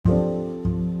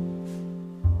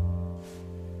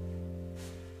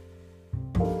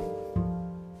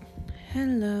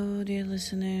Hello, dear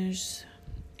listeners,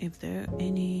 if there are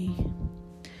any.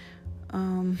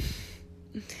 Um,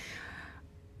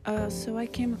 so I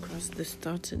came across this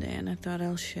thought today and I thought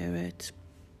I'll share it.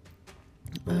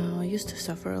 I used to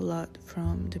suffer a lot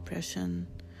from depression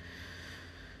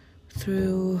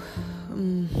through,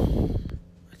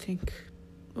 I think,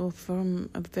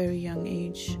 from a very young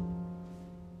age.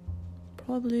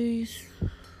 Probably,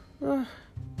 I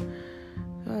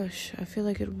feel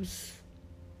like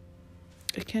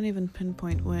I can't even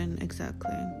pinpoint when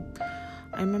exactly.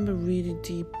 I remember really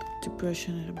deep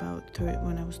depression at about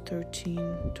when I was 13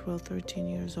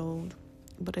 years old.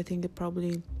 But I think it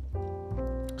probably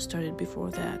started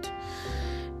before that.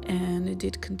 And it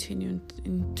did continue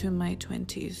into my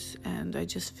 20s. And I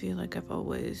just feel like I've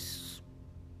always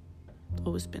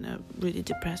been a really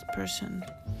depressed person.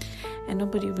 And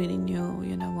nobody really knew,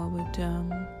 I would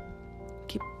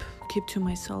keep to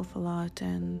myself a lot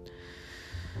and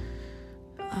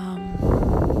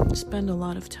spend a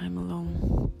lot of time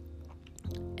alone.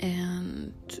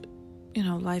 And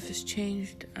life has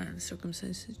changed and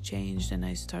circumstances changed, and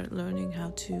I started learning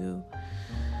how to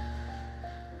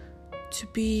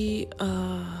be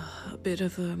a bit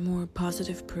of a more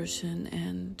positive person.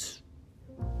 And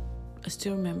I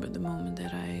still remember the moment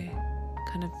that I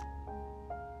kind of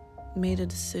made a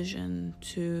decision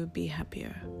to be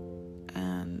happier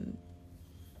and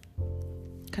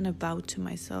kind of vowed to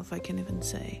myself, I can even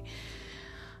say,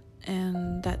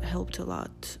 and that helped a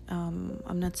lot.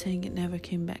 I'm not saying it never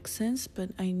came back since,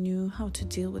 but I knew how to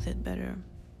deal with it better.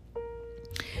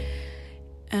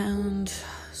 And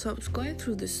so I was going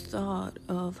through this thought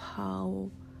of how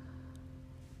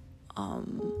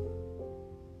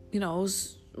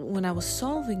when I was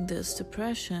solving this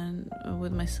depression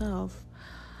with myself,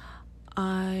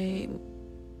 I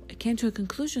came to a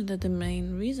conclusion that the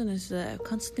main reason is that I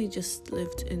constantly just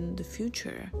lived in the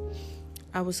future.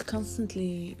 I was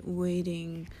constantly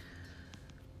waiting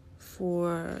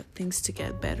for things to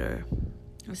get better.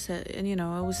 I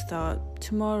always thought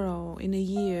tomorrow, in a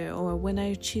year, or when I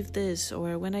achieve this,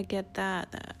 or when I get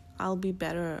that, I'll be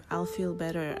better, I'll feel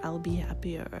better, I'll be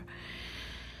happier.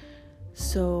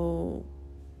 So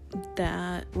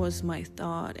that was my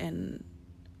thought, and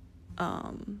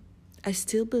I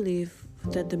still believe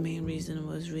that the main reason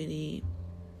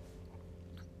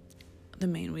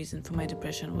for my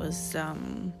depression was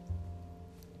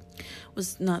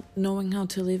not knowing how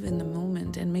to live in the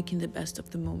moment and making the best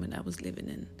of the moment I was living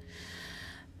in.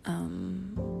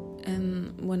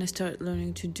 And when I started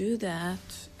learning to do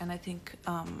that, and I think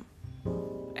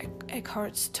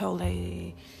Eckhart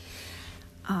Tolle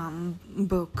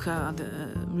book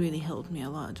that really helped me a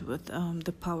lot with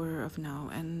The Power of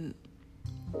Now. And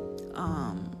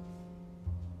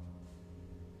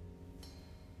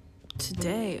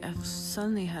today I've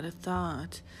suddenly had a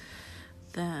thought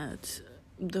that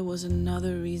there was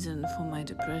another reason for my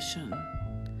depression,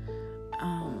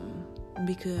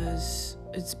 because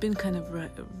it's been kind of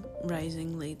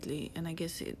rising lately, and I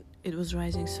guess it was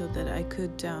rising so that I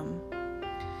could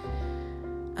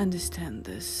understand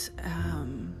this,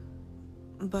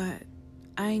 but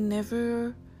I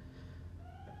never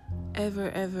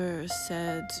ever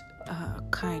said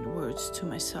kind words to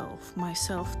myself. My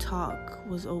self-talk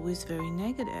was always very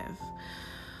negative.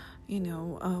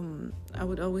 I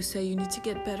would always say, you need to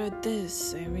get better at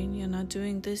this, Irene, you're not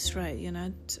doing this right, you're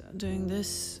not doing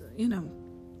this,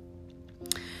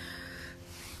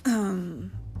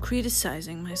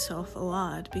 criticizing myself a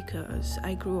lot, because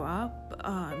I grew up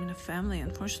in a family,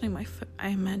 unfortunately, I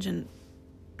imagine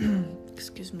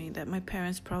that my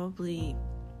parents probably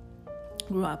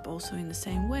grew up also in the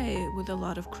same way, with a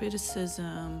lot of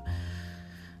criticism,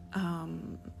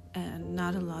 and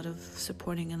not a lot of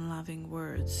supporting and loving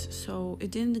words. So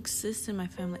it didn't exist in my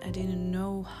family. I didn't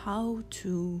know how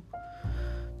to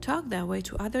talk that way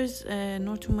to others,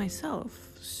 nor to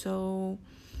myself. So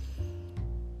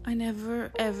I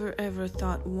never ever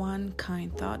thought one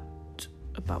kind thought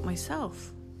about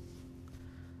myself.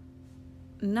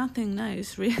 Nothing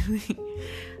nice, really.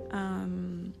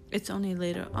 It's only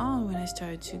later on when I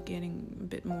started to getting a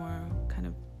bit more kind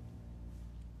of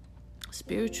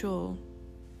spiritual,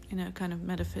 in a kind of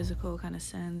metaphysical kind of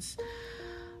sense,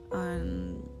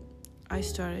 and I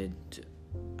started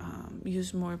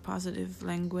use more positive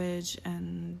language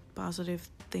and positive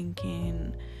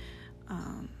thinking,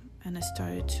 and I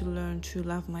started to learn to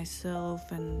love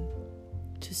myself and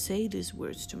to say these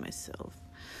words to myself,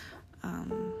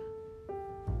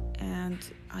 and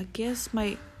I guess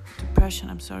my depression,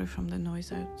 I'm sorry from the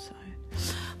noise outside,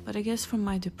 but I guess from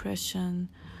my depression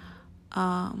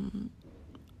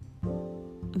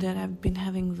that I've been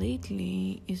having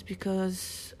lately is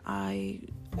because I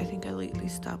I think I lately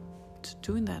stopped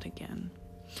doing that again.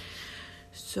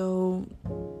 So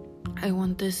I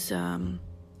want this to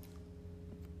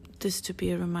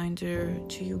be a reminder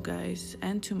to you guys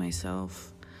and to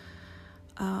myself.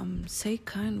 Say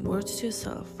kind words to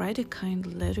yourself. Write a kind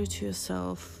letter to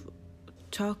yourself.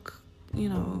 Talk,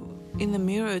 in the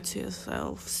mirror to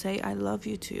yourself. Say I love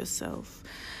you to yourself.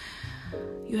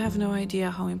 You have no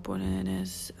idea how important it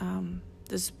is.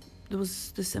 There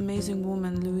was this amazing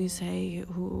woman, Louise Hay,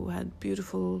 who had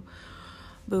beautiful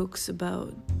books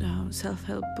about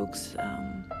self-help books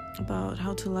about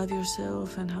how to love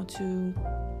yourself and how to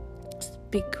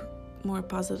speak more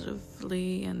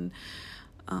positively, and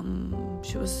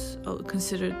she was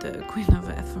considered the queen of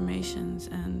affirmations.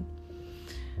 And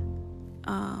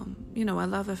I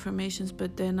love affirmations,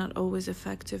 but they're not always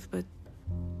effective. But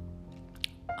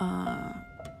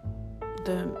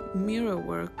the mirror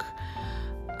work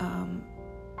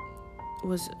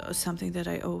was something that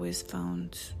I always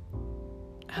found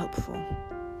helpful.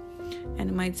 And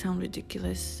it might sound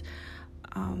ridiculous,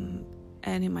 and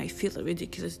it might feel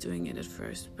ridiculous doing it at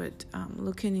first, but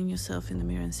looking in yourself in the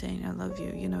mirror and saying I love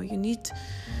you, you need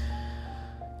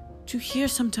to hear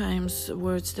sometimes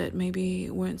words that maybe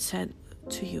weren't said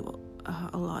to you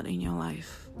a lot in your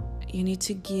life. You need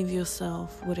to give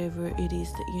yourself whatever it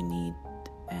is that you need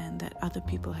and that other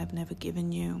people have never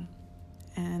given you.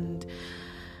 And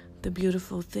the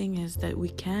beautiful thing is that we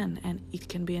can, and it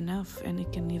can be enough, and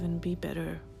it can even be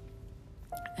better.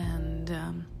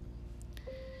 And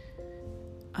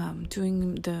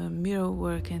doing the mirror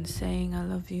work and saying I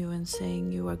love you, and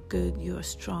saying you are good, you are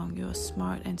strong, you are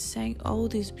smart, and saying all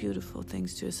these beautiful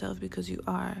things to yourself, because you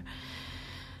are.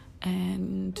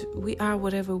 And we are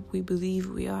whatever we believe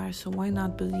we are, so why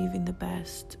not believe in the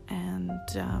best? And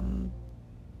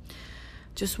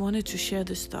just wanted to share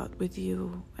this thought with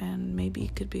you, and maybe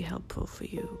it could be helpful for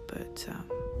you. But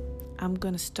I'm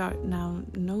going to start now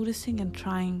noticing and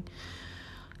trying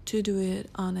to do it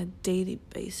on a daily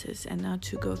basis, and not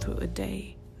to go through a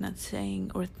day not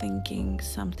saying or thinking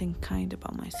something kind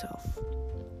about myself.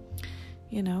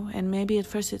 And maybe at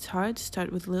first it's hard to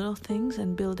start with little things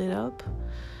and build it up,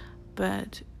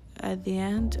 but at the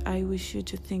end I wish you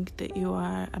to think that you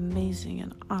are amazing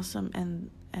and awesome,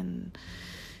 and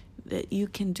that you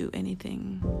can do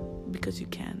anything because you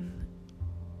can.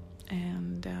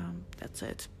 And that's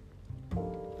it.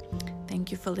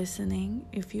 Thank you for listening,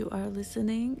 if you are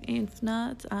listening. If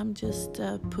not, I'm just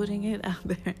putting it out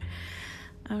there.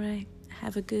 All right.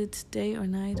 Have a good day or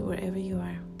night wherever you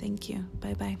are. Thank you.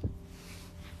 Bye-bye.